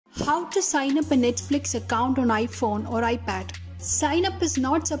How to sign up a Netflix account on iPhone or iPad. Sign up is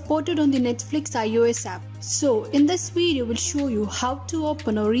not supported on the Netflix iOS app. So in this video we'll show you how to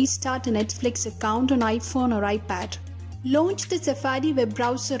open or restart a Netflix account on iPhone or iPad. Launch the Safari web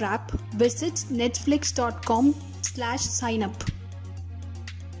browser app. Visit netflix.com/signup.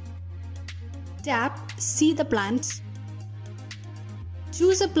 Tap See the plans.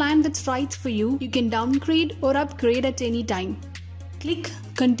 Choose a plan that's right for you. You can downgrade or upgrade at any time. Click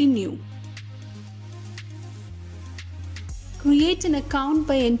Continue. Create an account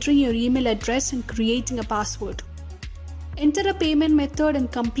by entering your email address and creating a password. Enter a payment method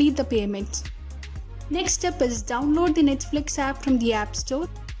and complete the payment. Next step is download the Netflix app from the App Store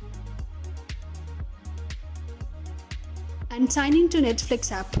and sign in to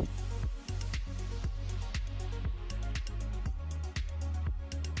Netflix app.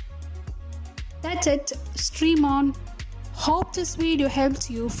 That's it. Stream on. Hope this video helps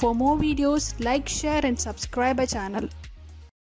you. For more videos, like, share and subscribe our channel.